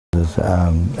If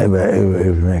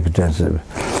we make intensive.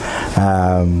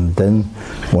 Then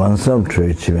oneself to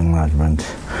achieving enlightenment,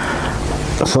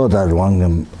 so that one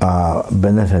can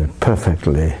benefit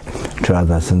perfectly to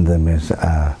others, and that means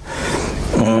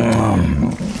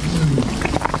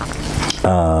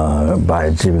by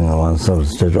achieving oneself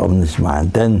state of omniscient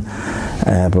mind, then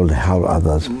able to help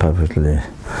others perfectly,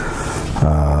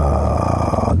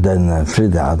 then free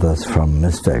the others from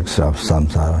mistakes of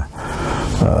samsara,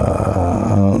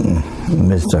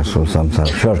 mistakes of samsara,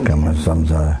 shortcomings of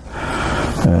samsara,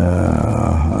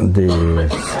 the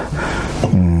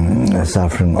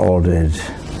suffering old age,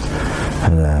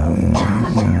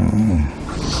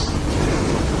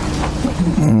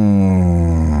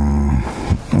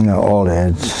 old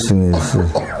age sickness,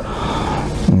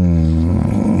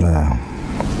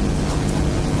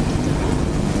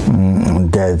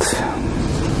 death,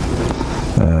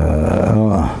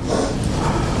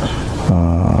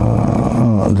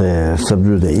 they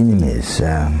subdue the enemies,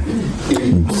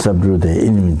 subdue the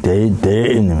enemy,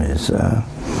 their enemies,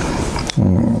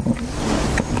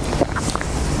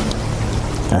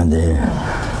 and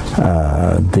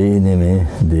the enemy,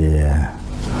 the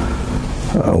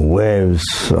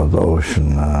waves of the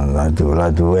ocean, like the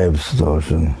waves of the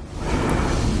ocean.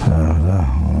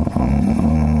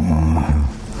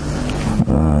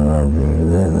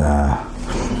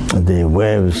 The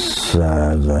waves,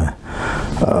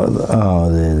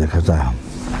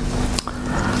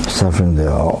 suffering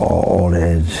the old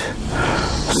age,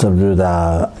 subdue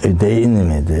the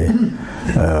enemy, the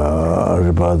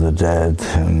rebel the dead,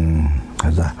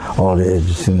 old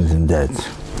age, sins and death.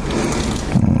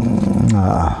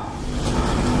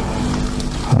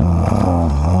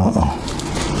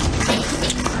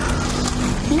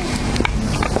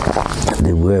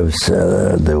 The waves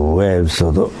of the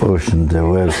ocean, the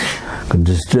waves could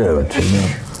disturb,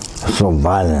 so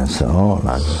violence,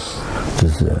 like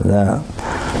this,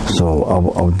 so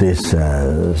of this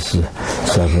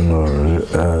suffering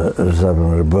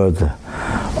rebirth,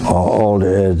 all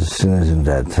the age, sinners in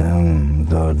that,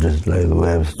 so just like the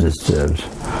waves disturbed.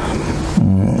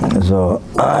 So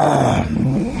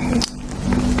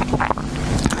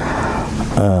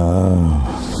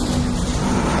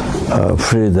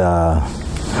free the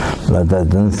like that,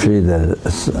 then free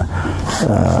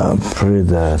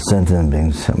the sentient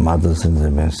beings, mother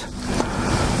sentient beings,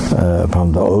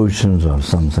 from the oceans of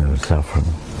samsara suffering.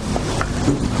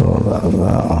 So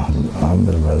I'm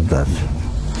about that.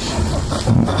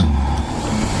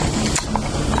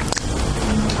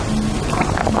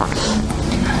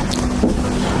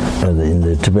 In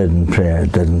the Tibetan prayer,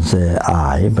 it doesn't say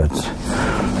I, but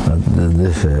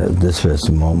this was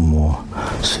more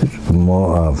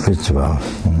festival.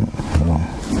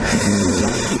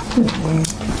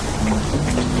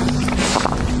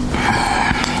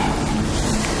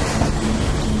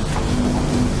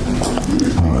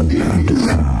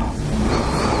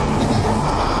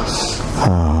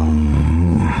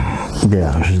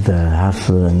 Yeah, should I have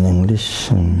in English?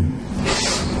 I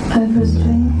was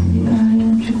trained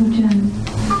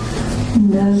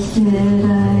thus did I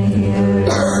hear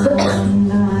one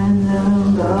time the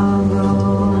Goggo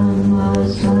and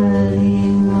was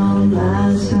dwelling on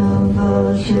Lama Zopa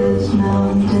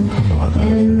mountain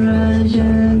in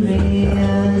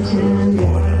Rajaria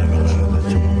together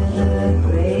with a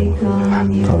great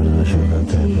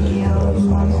community of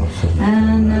monks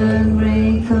and a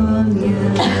great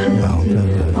community of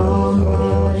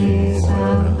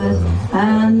bodhisattvas,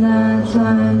 and that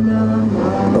time the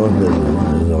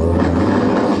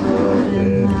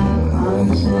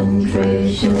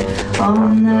concentration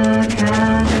on the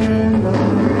categories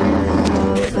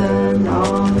of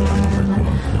phenomena,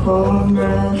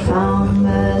 profound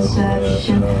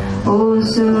perception.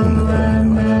 Also, at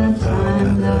the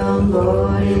time the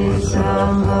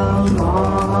Bodhisattva,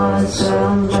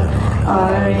 Mahasattva,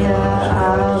 Arya,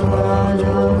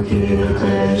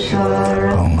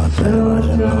 Avalokiteshvara,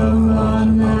 looked upon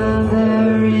the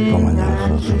very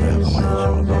branches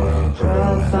of the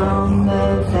profound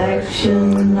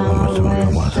perfection of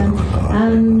wisdom,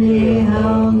 and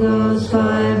beheld those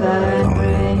five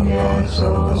aggregates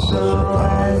also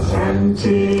as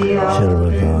empty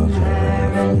of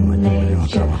inherent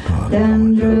nature.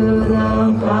 Then through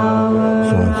the power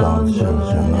of the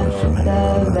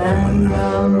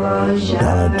Bandam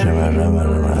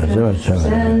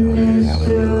sending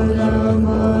to the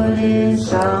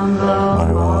Bodhisattva,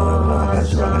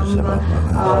 Mahasattva,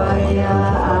 Arya,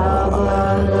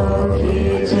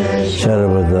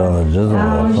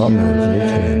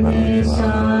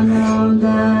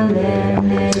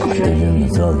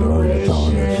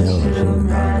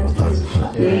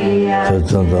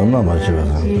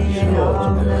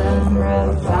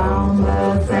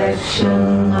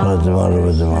 perfection of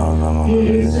wisdom.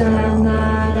 Is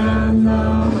Ananda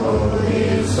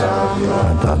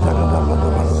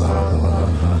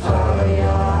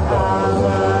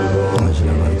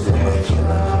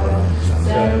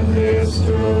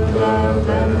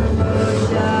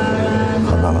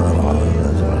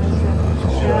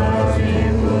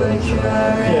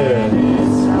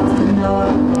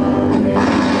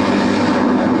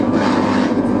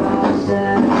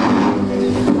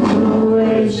who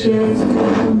wishes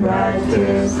to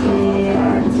practice the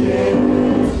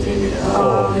activity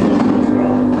of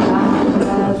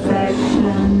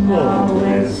perfection of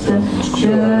wisdom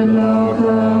should look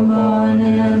upon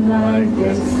it like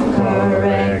this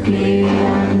correctly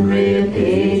and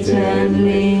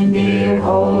repeatedly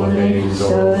beholding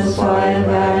those five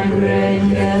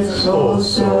aggregates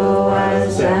also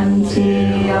as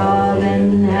empty of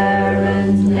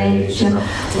inherent nature.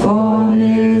 Form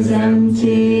is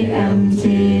empty,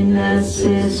 emptiness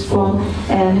is form,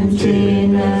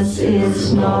 emptiness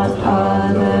is not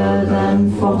other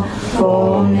than form,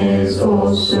 form is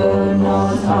also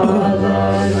not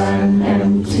other than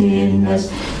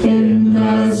emptiness. In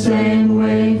the same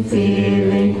way,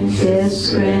 feeling,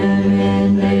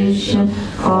 discrimination,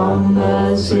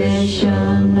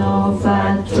 composition of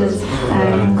factors,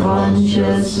 and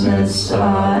consciousness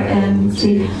are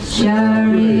empty.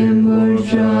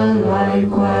 Sharimurja,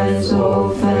 likewise, all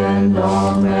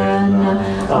phenomena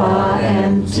are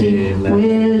empty,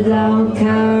 without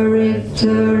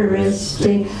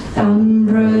characteristic,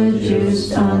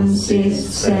 unproduced,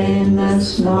 unceased,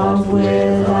 sameness, not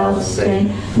without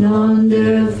stain,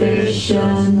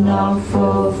 non-deficient, not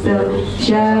fulfilled.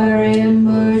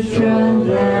 Sharimurja,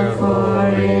 therefore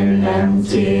in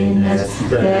emptiness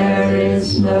there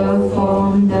is no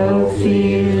form, no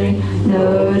feeling,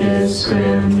 no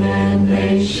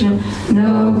discrimination,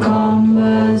 no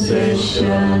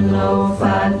composition, no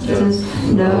factors,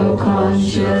 no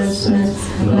consciousness,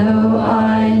 no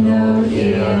eye, no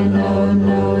ear, no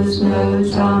nose, no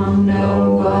tongue,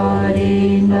 no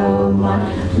body, no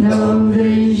mind, no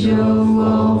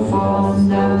visual form,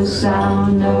 no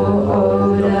sound, no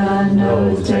odor,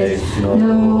 no taste,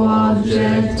 no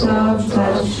object of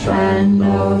touch, and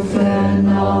no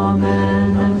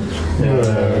phenomenon.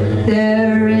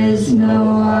 There is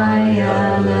no I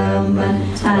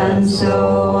element, and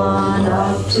so on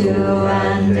up to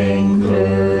and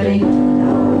including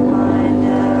no mind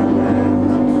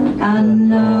element, and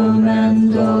no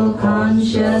mental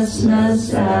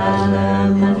consciousness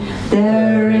element.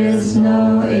 There is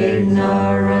no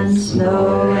ignorance,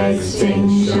 no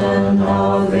extinction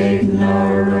of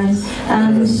ignorance,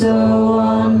 and so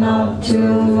on up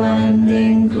to and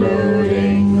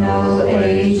including no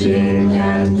aging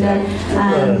and death,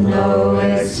 and no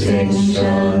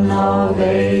extinction of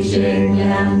aging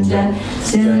and death.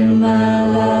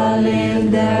 Similarly,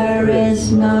 there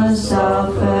is no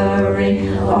suffering,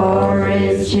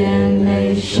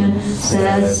 origination,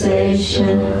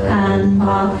 cessation, and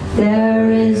path.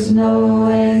 There is no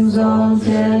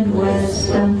exalted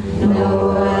wisdom,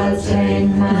 no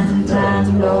attainment,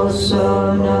 and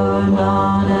also no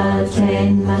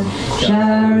non-attainment.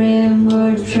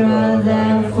 Sharimurja,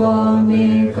 therefore,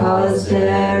 because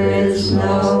there is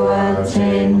no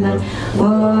attainment,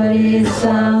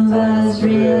 bodhisattvas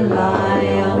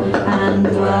rely on and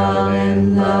dwell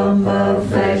in the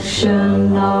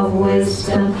perfection of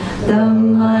wisdom, the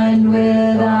mind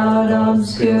without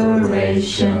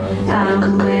obscuration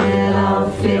and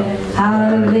without fear,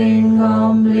 having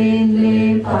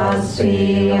completely passed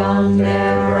beyond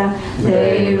error,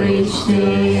 they reach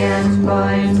the end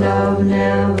point of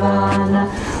nirvana.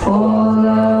 All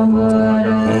the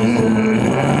Buddhas who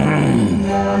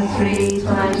the 3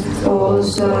 times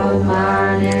also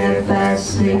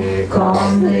manifestly,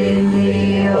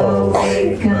 completely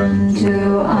awakened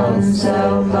to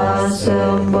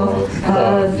unsurpassable,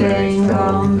 perfect,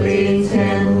 complete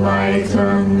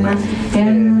enlightenment,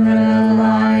 in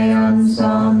reliance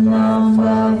on the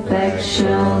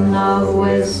perfection of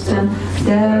wisdom.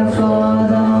 Therefore,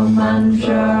 the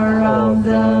mantra of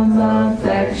the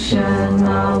perfection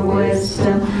of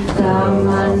wisdom, the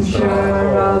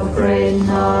mantra of great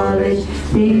knowledge,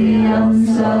 the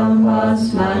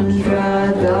unsurpassed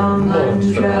mantra, the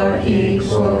mantra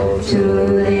equal to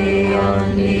the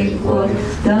unequal,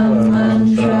 the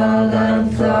mantra that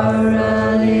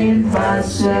thoroughly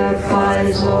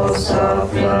pacifies all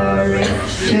suffering,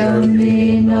 shall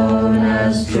be known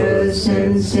as true,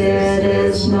 since it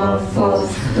is not false.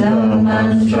 The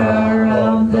mantra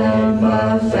of the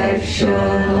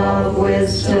perfection of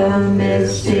wisdom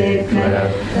is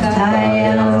declared.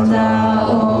 Tayanta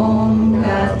Om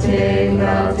Gate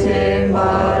Gate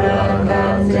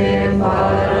Bara Gate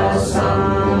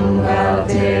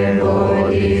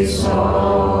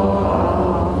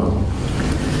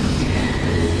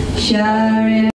sharing.